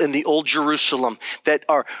people in the old Jerusalem that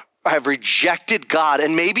have rejected God.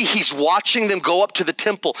 And maybe he's watching them go up to the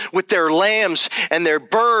temple with their lambs and their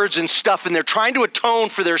birds and stuff, and they're trying to atone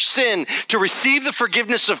for their sin to receive the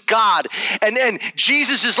forgiveness of God. And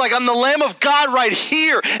Jesus is like, I'm the Lamb of God right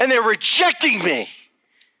here, and they're rejecting me.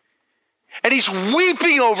 And he's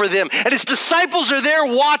weeping over them, and his disciples are there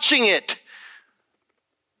watching it.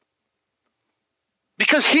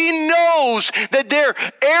 Because he knows that they're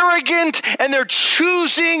arrogant and they're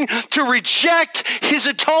choosing to reject his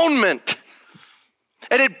atonement.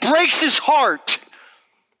 And it breaks his heart.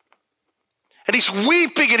 And he's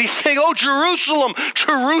weeping and he's saying, oh, Jerusalem,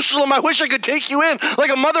 Jerusalem, I wish I could take you in like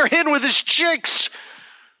a mother hen with his chicks.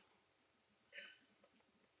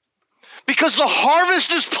 Because the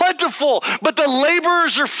harvest is plentiful, but the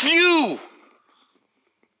laborers are few.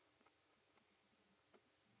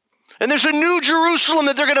 And there's a new Jerusalem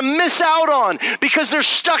that they're going to miss out on because they're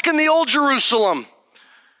stuck in the old Jerusalem.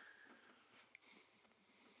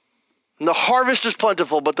 And the harvest is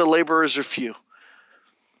plentiful, but the laborers are few.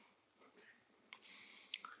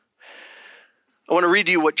 I want to read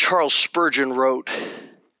to you what Charles Spurgeon wrote.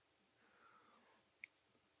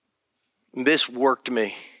 This worked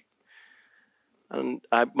me. And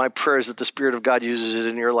my prayer is that the Spirit of God uses it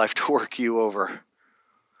in your life to work you over.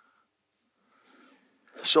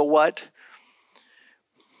 So what?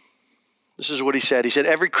 This is what he said. He said,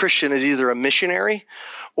 every Christian is either a missionary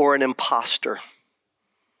or an imposter.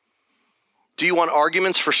 Do you want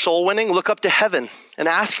arguments for soul winning? Look up to heaven and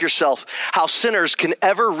ask yourself how sinners can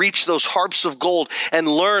ever reach those harps of gold and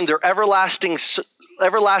learn their everlasting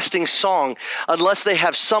song unless they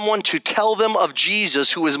have someone to tell them of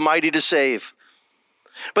Jesus who is mighty to save.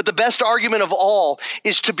 But the best argument of all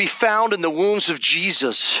is to be found in the wounds of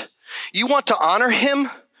Jesus. You want to honor him?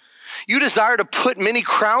 You desire to put many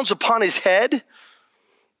crowns upon his head?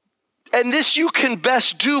 And this you can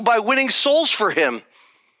best do by winning souls for him.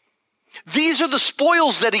 These are the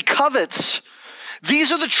spoils that he covets.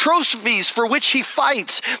 These are the trophies for which he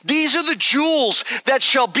fights. These are the jewels that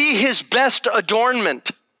shall be his best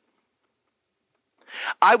adornment.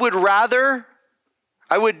 I would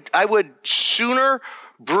sooner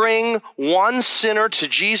bring one sinner to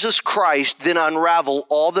Jesus Christ than unravel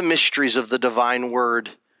all the mysteries of the divine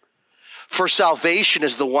word. For salvation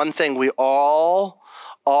is the one thing we all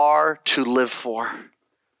are to live for.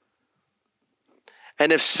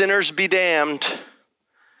 And if sinners be damned,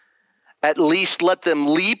 at least let them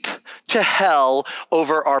leap to hell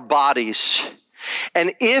over our bodies.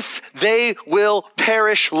 And if they will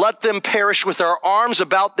perish, let them perish with our arms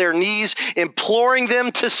about their knees, imploring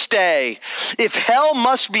them to stay. If hell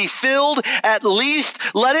must be filled, at least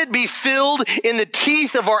let it be filled in the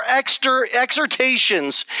teeth of our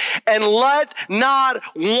exhortations, and let not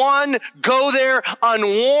one go there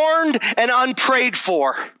unwarned and unprayed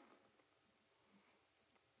for.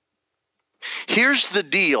 Here's the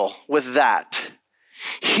deal with that.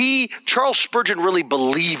 Charles Spurgeon really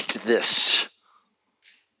believed this.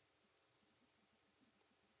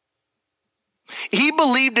 He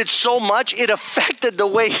believed it so much, it affected the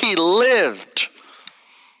way he lived.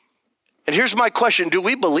 And here's my question. Do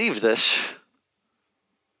we believe this?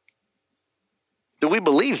 Do we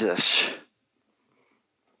believe this?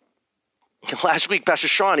 Last week, Pastor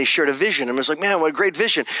Sean, he shared a vision. And I was like, man, what a great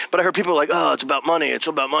vision. But I heard people like, oh, it's about money. It's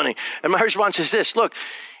about money. And my response is this. Look,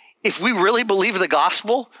 if we really believe the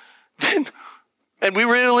gospel, then, and we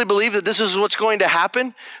really believe that this is what's going to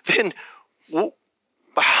happen, then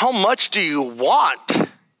how much do you want?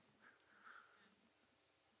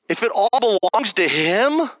 If it all belongs to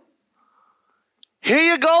him, here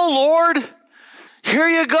you go, Lord. Here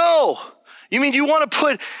you go. You mean you want to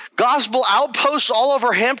put gospel outposts all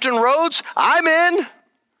over Hampton Roads? I'm in.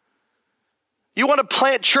 You want to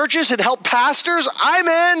plant churches and help pastors? I'm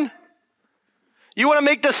in. You want to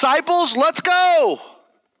make disciples? Let's go.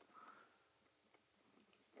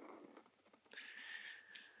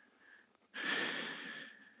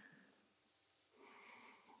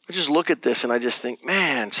 I just look at this and I just think,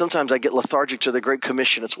 man, sometimes I get lethargic to the Great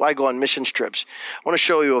Commission. It's why I go on mission trips. I want to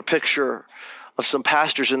show you a picture of some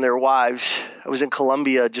pastors and their wives. I was in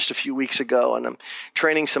Colombia just a few weeks ago, and I'm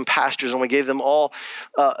training some pastors, and we gave them all,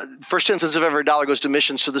 first 10 cents of every dollar goes to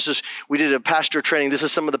missions. So we did a pastor training. This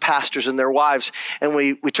is some of the pastors and their wives, and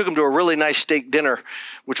we took them to a really nice steak dinner,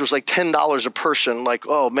 which was like $10 a person. Like,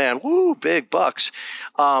 oh man, woo, big bucks.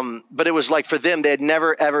 But it was like for them, they had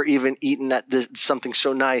never, ever even eaten at something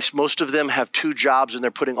so nice. Most of them have 2 jobs, and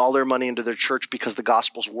they're putting all their money into their church because the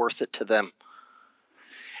gospel's worth it to them.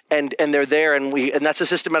 And they're there, and that's a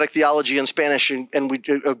systematic theology in Spanish, and we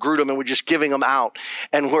grew them, and we're just giving them out,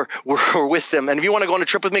 and we're with them. And if you want to go on a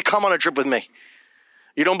trip with me, come on a trip with me.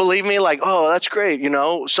 You don't believe me? Like, oh, that's great. You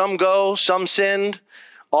know, some go, some send,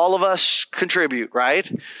 all of us contribute,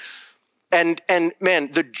 right? And man,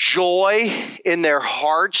 the joy in their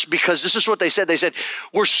hearts, because this is what they said. They said,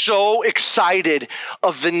 we're so excited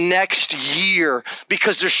of the next year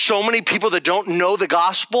because there's so many people that don't know the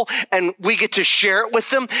gospel, and we get to share it with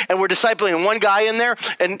them. And we're discipling one guy in there,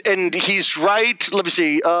 and he's right. Let me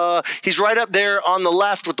see. He's right up there on the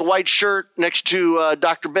left with the white shirt next to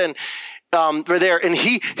Dr. Ben. We're there, and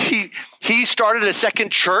he started a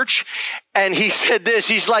second church, and he said this.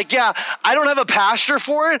 He's like, yeah, I don't have a pastor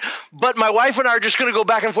for it, but my wife and I are just going to go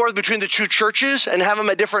back and forth between the 2 churches and have them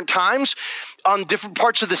at different times on different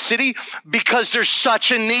parts of the city because there's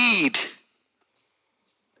such a need.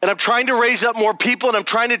 And I'm trying to raise up more people, and I'm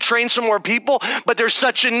trying to train some more people, but there's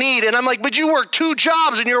such a need. And I'm like, but you work 2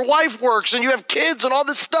 jobs, and your wife works, and you have kids and all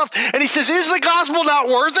this stuff. And he says, is the gospel not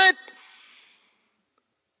worth it?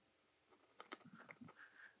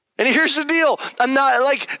 And here's the deal. I'm not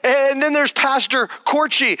like, and then there's Pastor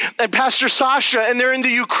Korchi and Pastor Sasha, and they're in the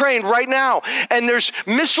Ukraine right now. And there's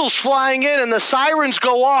missiles flying in, and the sirens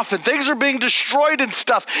go off, and things are being destroyed and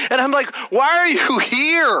stuff. And I'm like, why are you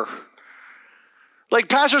here? Like,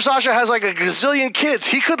 Pastor Sasha has like a gazillion kids.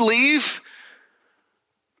 He could leave.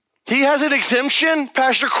 He has an exemption.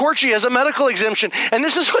 Pastor Korchi has a medical exemption. And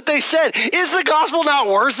this is what they said. Is the gospel not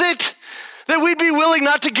worth it? That we'd be willing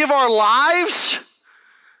not to give our lives?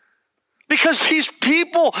 Because these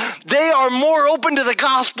people, they are more open to the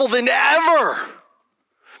gospel than ever.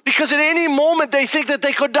 Because at any moment they think that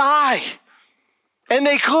they could die. And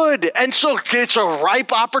they could. And so it's a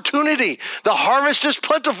ripe opportunity. The harvest is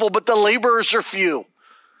plentiful, but the laborers are few.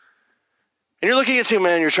 And you're looking at saying,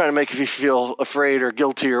 man, you're trying to make me feel afraid or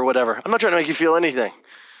guilty or whatever. I'm not trying to make you feel anything.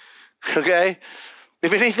 Okay?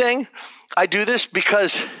 If anything, I do this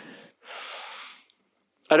because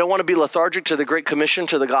I don't want to be lethargic to the Great Commission,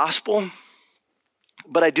 to the gospel.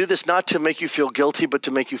 But I do this not to make you feel guilty, but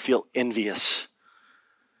to make you feel envious.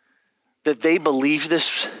 That they believe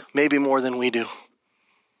this maybe more than we do.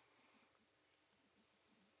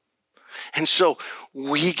 And so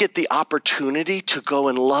we get the opportunity to go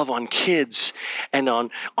and love on kids and on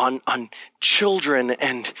children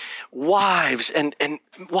and wives. And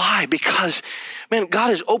why? Because, man,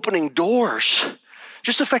 God is opening doors.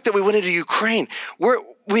 Just the fact that we went into Ukraine,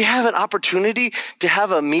 we have an opportunity to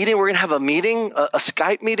have a meeting. We're going to have a meeting, a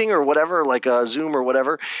Skype meeting or whatever, like a Zoom or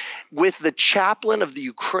whatever, with the chaplain of the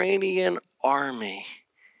Ukrainian army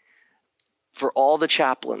for all the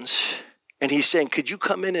chaplains. And he's saying, could you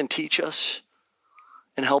come in and teach us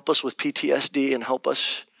and help us with PTSD and help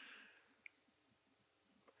us?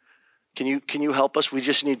 Can you help us? We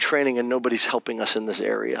just need training, and nobody's helping us in this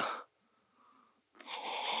area.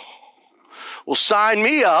 Well, sign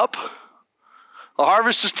me up. The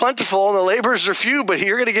harvest is plentiful and the laborers are few, but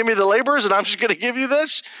you're going to give me the laborers and I'm just going to give you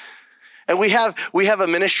this? And we have a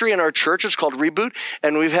ministry in our church. It's called Reboot.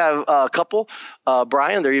 And we have a couple,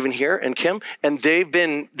 Brian, they're even here, and Kim. And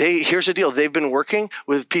here's the deal. They've been working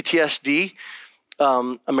with PTSD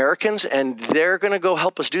Americans, and they're going to go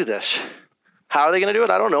help us do this. How are they going to do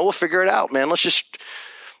it? I don't know. We'll figure it out, man.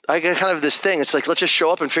 I get kind of this thing. It's like, let's just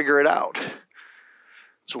show up and figure it out.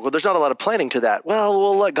 So there's not a lot of planning to that. Well,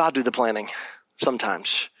 we'll let God do the planning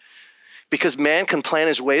sometimes. Because man can plan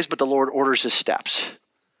his ways, but the Lord orders his steps.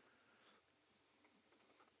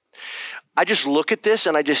 I just look at this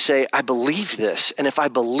and I just say, I believe this. And if I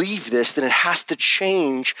believe this, then it has to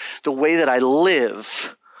change the way that I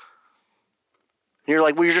live. And you're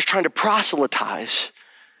like, well, you're just trying to proselytize.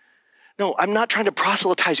 No, I'm not trying to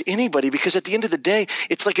proselytize anybody, because at the end of the day,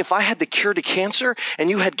 it's like if I had the cure to cancer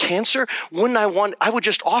and you had cancer, I would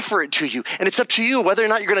just offer it to you. And it's up to you whether or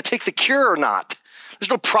not you're going to take the cure or not.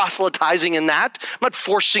 There's no proselytizing in that. I'm not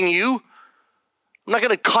forcing you. I'm not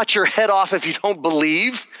going to cut your head off if you don't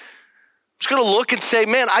believe. I'm just going to look and say,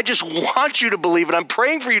 man, I just want you to believe, and I'm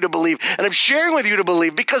praying for you to believe, and I'm sharing with you to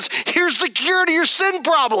believe, because here's the cure to your sin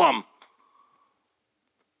problem.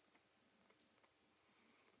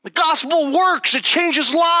 The gospel works. It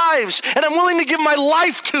changes lives. And I'm willing to give my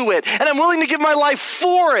life to it. And I'm willing to give my life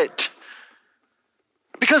for it.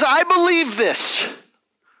 Because I believe this.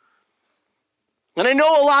 And I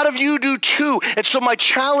know a lot of you do too. And so my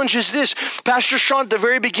challenge is this. Pastor Sean, at the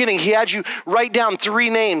very beginning, he had you write down 3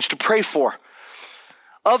 names to pray for.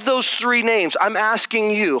 Of those 3 names, I'm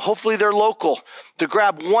asking you, hopefully they're local, to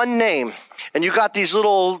grab one name. And you got these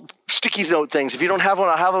little sticky note things. If you don't have one,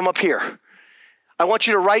 I'll have them up here. I want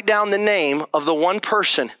you to write down the name of the one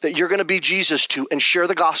person that you're going to be Jesus to and share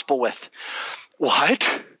the gospel with.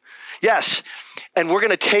 What? Yes. And we're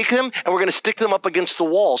going to take them and we're going to stick them up against the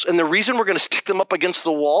walls. And the reason we're going to stick them up against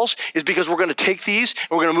the walls is because we're going to take these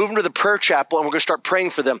and we're going to move them to the prayer chapel and we're going to start praying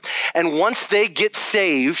for them. And once they get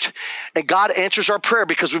saved and God answers our prayer,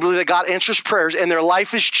 because we believe that God answers prayers and their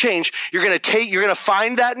life is changed, you're going to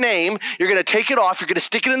find that name, you're going to take it off, you're going to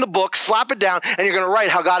stick it in the book, slap it down, and you're going to write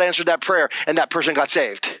how God answered that prayer and that person got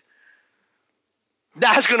saved.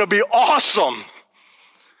 That's going to be awesome.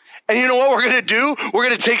 And you know what we're going to do? We're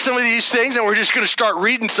going to take some of these things and we're just going to start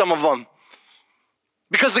reading some of them.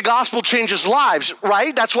 Because the gospel changes lives,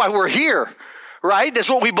 right? That's why we're here, right? That's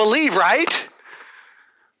what we believe, right?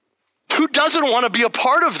 Who doesn't want to be a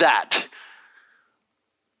part of that?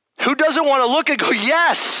 Who doesn't want to look and go,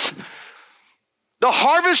 yes, the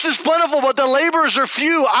harvest is plentiful, but the laborers are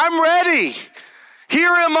few. I'm ready.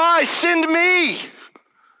 Here am I, send me.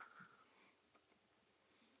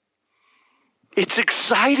 It's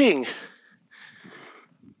exciting.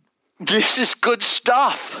 This is good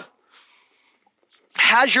stuff.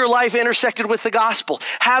 Has your life intersected with the gospel?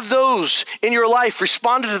 Have those in your life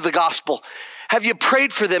responded to the gospel? Have you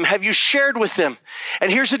prayed for them? Have you shared with them? And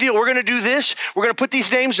here's the deal. We're going to do this. We're going to put these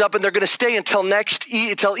names up and they're going to stay until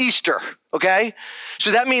Easter, okay?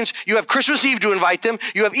 So that means you have Christmas Eve to invite them.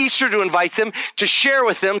 You have Easter to invite them, to share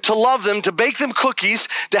with them, to love them, to bake them cookies,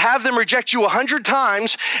 to have them reject you 100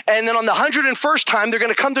 times. And then on the 101st time, they're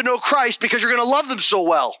going to come to know Christ because you're going to love them so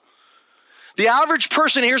well. The average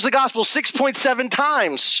person hears the gospel 6.7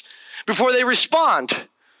 times before they respond.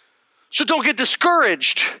 So don't get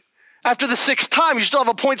discouraged. After the 6th time, you still have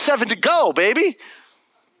a 0.7 to go, baby.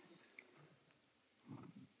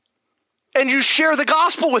 And you share the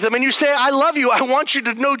gospel with them and you say, I love you. I want you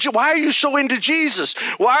to know. Why are you so into Jesus?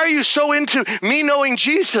 Why are you so into me knowing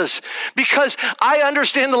Jesus? Because I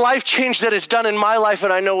understand the life change that it's done in my life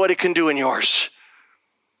and I know what it can do in yours.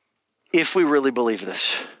 If we really believe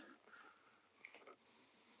this.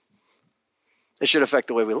 It should affect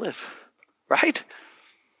the way we live, right?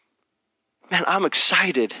 Man, I'm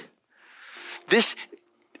excited. This,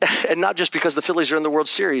 and not just because the Phillies are in the World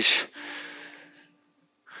Series.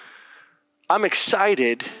 I'm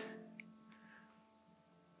excited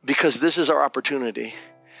because this is our opportunity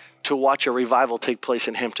to watch a revival take place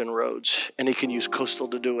in Hampton Roads, and he can use Coastal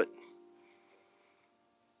to do it.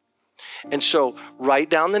 And so write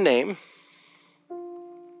down the name,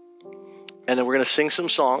 and then we're going to sing some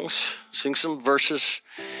songs, sing some verses,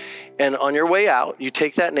 and on your way out, you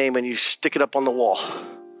take that name and you stick it up on the wall.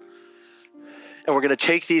 And we're going to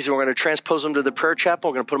take these and we're going to transpose them to the prayer chapel.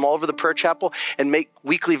 We're going to put them all over the prayer chapel and make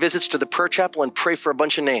weekly visits to the prayer chapel and pray for a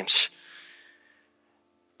bunch of names.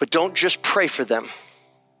 But don't just pray for them.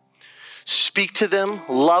 Speak to them,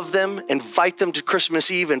 love them, invite them to Christmas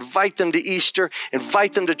Eve, invite them to Easter,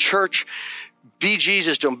 invite them to church. Be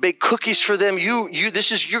Jesus to them. Bake cookies for them. You're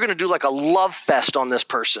going to do like a love fest on this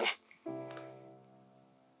person.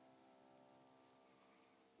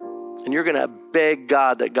 And you're going to beg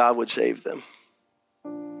God that God would save them.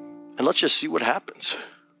 And let's just see what happens.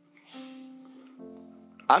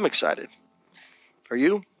 I'm excited. Are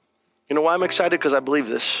you? You know why I'm excited? Because I believe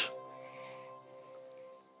this.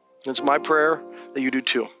 It's my prayer that you do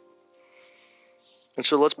too. And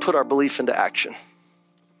so let's put our belief into action.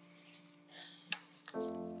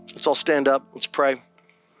 Let's all stand up. Let's pray.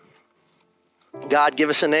 God, give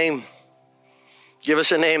us a name. Give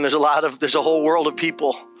us a name. There's a whole world of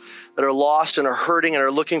people that are lost and are hurting and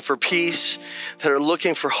are looking for peace, that are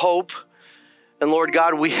looking for hope. And Lord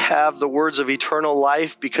God, we have the words of eternal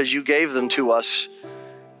life because you gave them to us.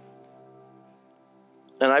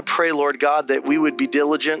 And I pray, Lord God, that we would be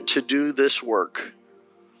diligent to do this work,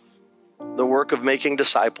 the work of making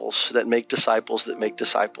disciples that make disciples that make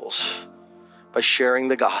disciples, by sharing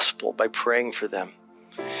the gospel, by praying for them.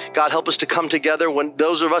 God, help us to come together when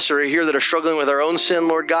those of us who are here that are struggling with our own sin,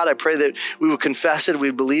 Lord God, I pray that we would confess it, we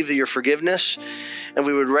would believe that your forgiveness, and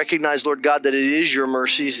we would recognize, Lord God, that it is your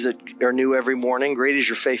mercies that are new every morning. Great is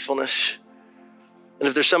your faithfulness. And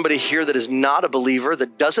if there's somebody here that is not a believer,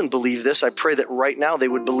 that doesn't believe this, I pray that right now they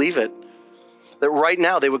would believe it, that right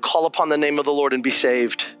now they would call upon the name of the Lord and be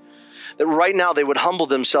saved, that right now they would humble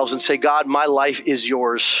themselves and say, God, my life is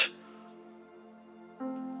yours.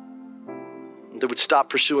 They would stop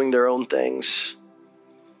pursuing their own things.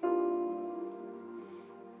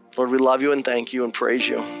 Lord, we love you and thank you and praise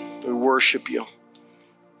you. We worship you.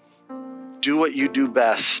 Do what you do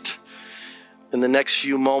best. In the next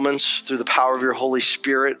few moments, through the power of your Holy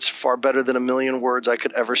Spirit, it's far better than a million words I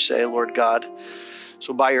could ever say, Lord God.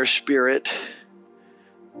 So by your Spirit,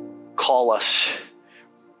 call us.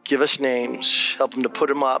 Give us names. Help them to put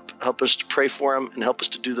them up. Help us to pray for them and help us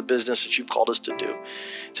to do the business that you've called us to do.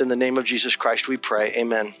 It's in the name of Jesus Christ we pray.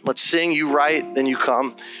 Amen. Let's sing You Right, then you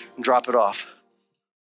come and drop it off.